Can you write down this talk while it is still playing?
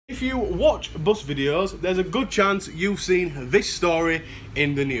If you watch bus videos, there's a good chance you've seen this story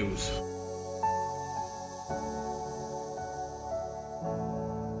in the news.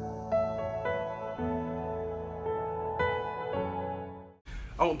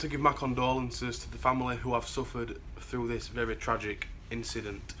 I want to give my condolences to the family who have suffered through this very tragic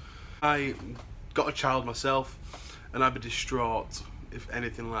incident. I got a child myself, and I'd be distraught if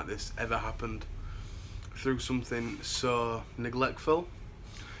anything like this ever happened through something so neglectful.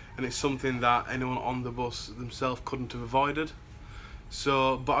 And it's something that anyone on the bus themselves couldn't have avoided.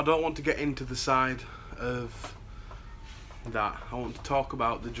 But I don't want to get into the side of that. I want to talk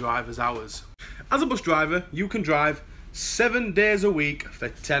about the driver's hours. As a bus driver, you can drive 7 days a week for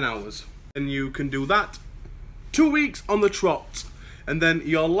 10 hours. And you can do that 2 weeks on the trot. And then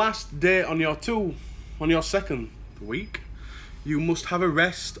your last day on your second week, you must have a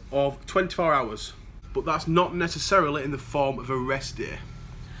rest of 24 hours. But that's not necessarily in the form of a rest day.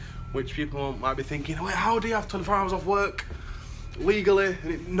 Which people might be thinking, wait, how do you have 24 hours off work legally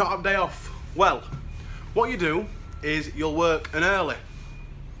and not have a day off? Well, what you do is you'll work an early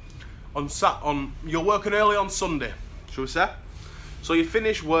on Sunday, shall we say? So you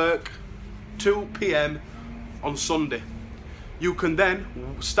finish work 2 PM on Sunday. You can then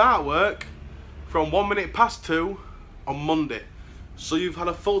start work from 1 minute past 2 on Monday. So you've had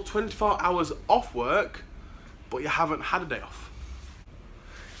a full 24 hours off work, but you haven't had a day off.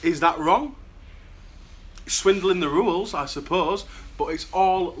 Is that wrong? It's swindling the rules, I suppose, but it's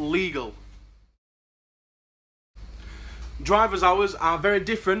all legal. Driver's hours are very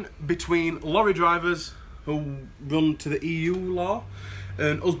different between lorry drivers who run to the EU law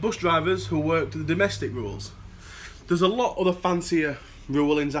and us bus drivers who work to the domestic rules. There's a lot of other fancier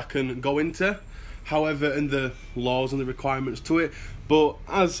rulings I can go into, however, and the laws and the requirements to it, but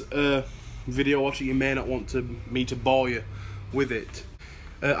as a video watcher you may not want me to bore you with it.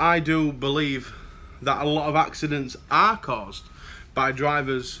 I do believe that a lot of accidents are caused by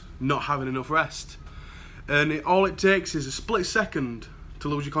drivers not having enough rest. And all it takes is a split second to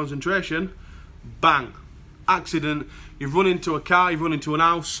lose your concentration. Bang! Accident. You've run into a car, you've run into an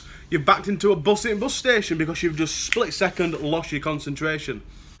house, you've backed into a bus station because you've just split second lost your concentration.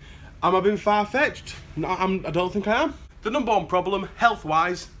 Am I being far-fetched? No, I don't think I am. The number one problem,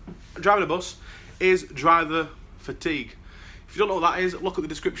 health-wise, driving a bus, is driver fatigue. If you don't know what that is, look at the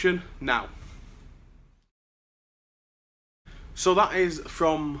description now. So that is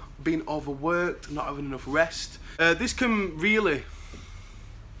from being overworked, not having enough rest. This can really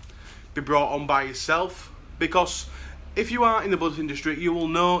be brought on by yourself, because if you are in the bus industry, you will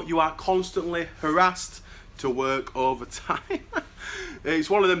know you are constantly harassed to work overtime. It's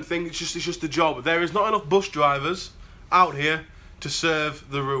one of them things, it's just a job. There is not enough bus drivers out here to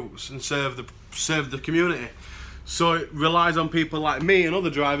serve the routes and serve the community. So it relies on people like me and other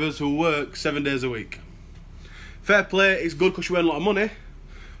drivers who work 7 days a week. Fair play, it's good because you earn a lot of money,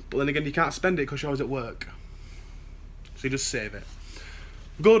 but then again you can't spend it because you're always at work. So you just save it.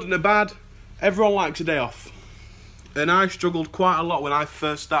 Good and the bad, everyone likes a day off. And I struggled quite a lot when I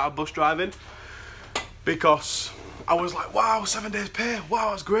first started bus driving, because I was like, wow, 7 days pay, wow,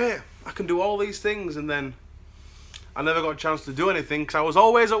 that's great. I can do all these things, and then I never got a chance to do anything because I was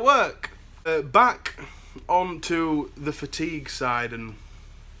always at work. Back onto the fatigue side and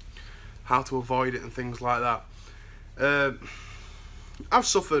how to avoid it and things like that. I've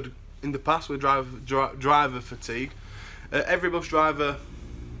suffered in the past with driver fatigue. Every bus driver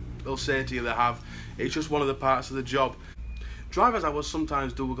will say to you they have. It's just one of the parts of the job. Drivers hours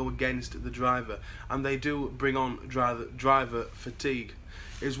sometimes do go against the driver, and they do bring on driver fatigue.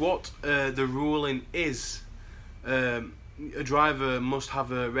 Is what the ruling is. A driver must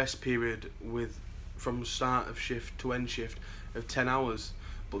have a rest period from start of shift to end shift of 10 hours,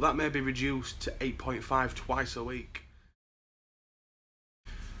 but that may be reduced to 8.5 twice a week.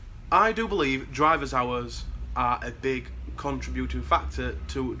 I do believe driver's hours are a big contributing factor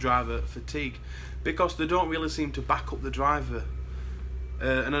to driver fatigue, because they don't really seem to back up the driver.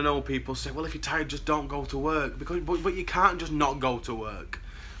 And I know people say, well, if you're tired, just don't go to work, but you can't just not go to work.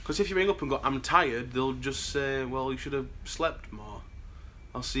 Because if you ring up and go, I'm tired, they'll just say, well, you should have slept more.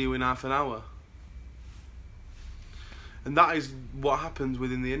 I'll see you in half an hour. And that is what happens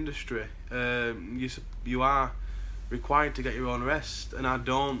within the industry. You are required to get your own rest, and I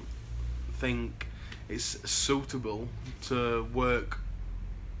don't think it's suitable to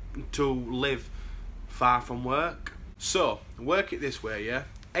live far from work. So, work it this way, yeah?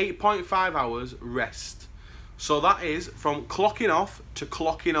 8.5 hours rest. So that is from clocking off to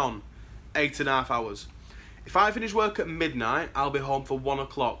clocking on, 8.5 hours. If I finish work at midnight, I'll be home for 1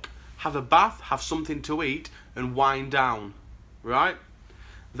 o'clock. Have a bath, have something to eat, and wind down, right?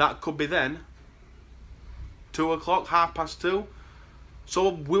 that could be then 2 o'clock, 2:30. So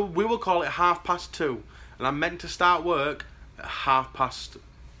we will call it 2:30, and I'm meant to start work at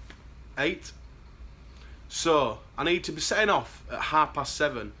 8:30. So I need to be setting off at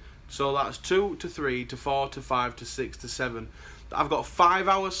 7:30. So that's 2 to 3 to 4 to 5 to 6 to 7. I've got 5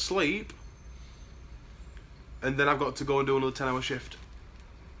 hours sleep, and then I've got to go and do another 10-hour shift.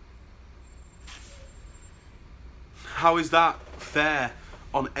 How is that fair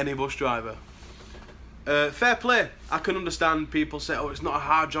on any bus driver? Fair play. I can understand people say, oh, it's not a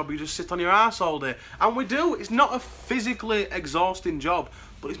hard job, you just sit on your ass all day. And we do. It's not a physically exhausting job,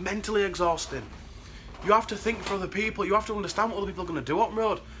 but it's mentally exhausting. You have to think for other people. You have to understand what other people are going to do on the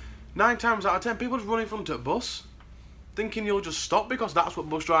road. 9 times out of 10, people just run in front of a bus, thinking you'll just stop, because that's what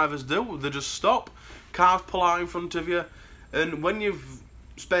bus drivers do. They just stop. Cars pull out in front of you. And when you've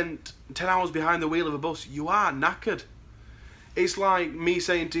spent 10 hours behind the wheel of a bus, you are knackered. It's like me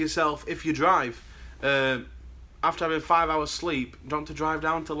saying to yourself, if you drive, after having 5 hours sleep, do you want to drive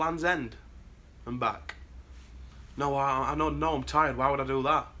down to Land's End and back? No, I'm tired. Why would I do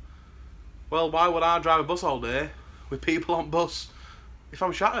that? Well, why would I drive a bus all day with people on bus if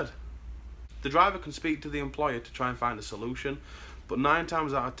I'm shattered? The driver can speak to the employer to try and find a solution, but 9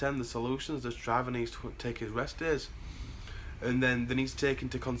 times out of 10, the solution is the driver needs to take his rest days, and then they need to take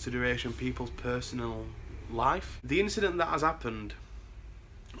into consideration people's personal life. The incident that has happened,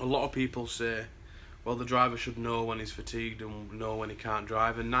 a lot of people say, well, the driver should know when he's fatigued and know when he can't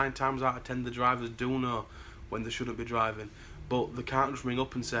drive, and 9 times out of 10 the drivers do know when they shouldn't be driving, but they can't just ring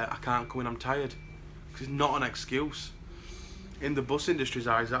up and say, I can't come in, I'm tired, because it's not an excuse. In the bus industry's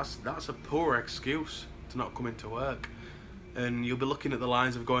eyes, that's a poor excuse to not come into work, and you'll be looking at the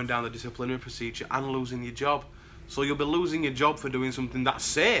lines of going down the disciplinary procedure and losing your job. So you'll be losing your job for doing something that's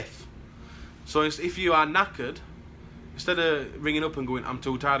safe. So if you are knackered, instead of ringing up and going, I'm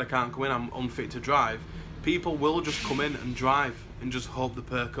too tired, I can't come in, I'm unfit to drive, people will just come in and drive and just hope they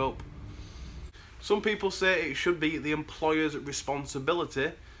perk up. Some people say it should be the employer's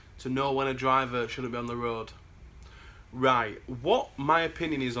responsibility to know when a driver shouldn't be on the road. Right, what my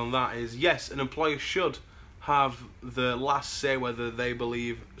opinion is on that is, yes, an employer should have the last say whether they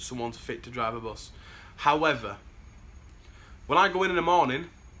believe someone's fit to drive a bus. However, when I go in the morning,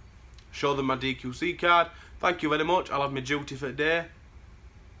 show them my DQC card, thank you very much, I'll have my duty for the day.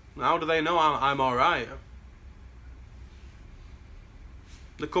 How do they know I'm alright?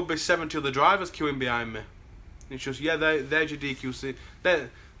 There could be 70 other drivers queuing behind me. It's just, yeah, there's your DQC. There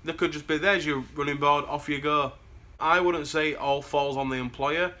could just be, there's your running board, off you go. I wouldn't say all falls on the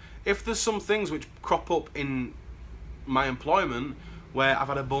employer. If there's some things which crop up in my employment, where I've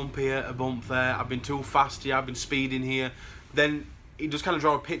had a bump here, a bump there, I've been too fast here, I've been speeding here, then it just kind of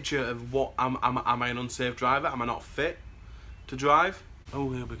draw a picture of what, am I an unsafe driver? Am I not fit to drive? Oh,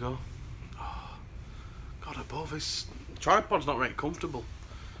 here we go. Oh, God above, this tripod's not very comfortable.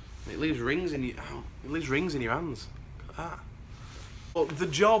 It leaves rings in your, it leaves rings in your hands. Look at that. But the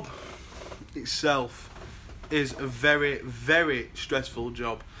job itself is a very, very stressful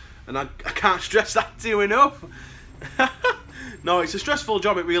job, and I can't stress that to you enough. No, it's a stressful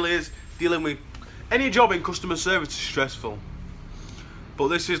job, it really is. Dealing with any job in customer service is stressful, but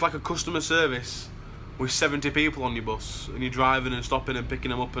this is like a customer service with 70 people on your bus, and you're driving and stopping and picking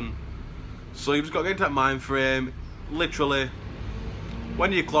them up, and so you've just got to get into that mind frame. Literally,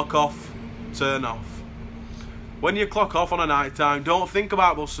 when you clock off, turn off. When you clock off on a night time, don't think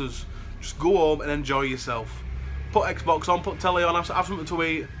about buses. Just go home and enjoy yourself. Put Xbox on, put telly on, have something to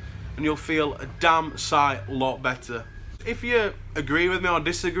eat, and you'll feel a damn sight lot better. If you agree with me or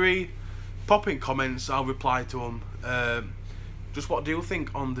disagree, pop in comments, I'll reply to them. Just what do you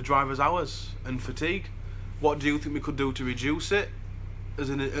think on the driver's hours and fatigue? What do you think we could do to reduce it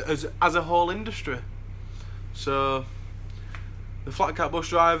as a whole industry? So, the Flat Cat bus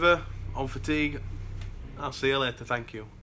driver on fatigue, I'll see you later, thank you.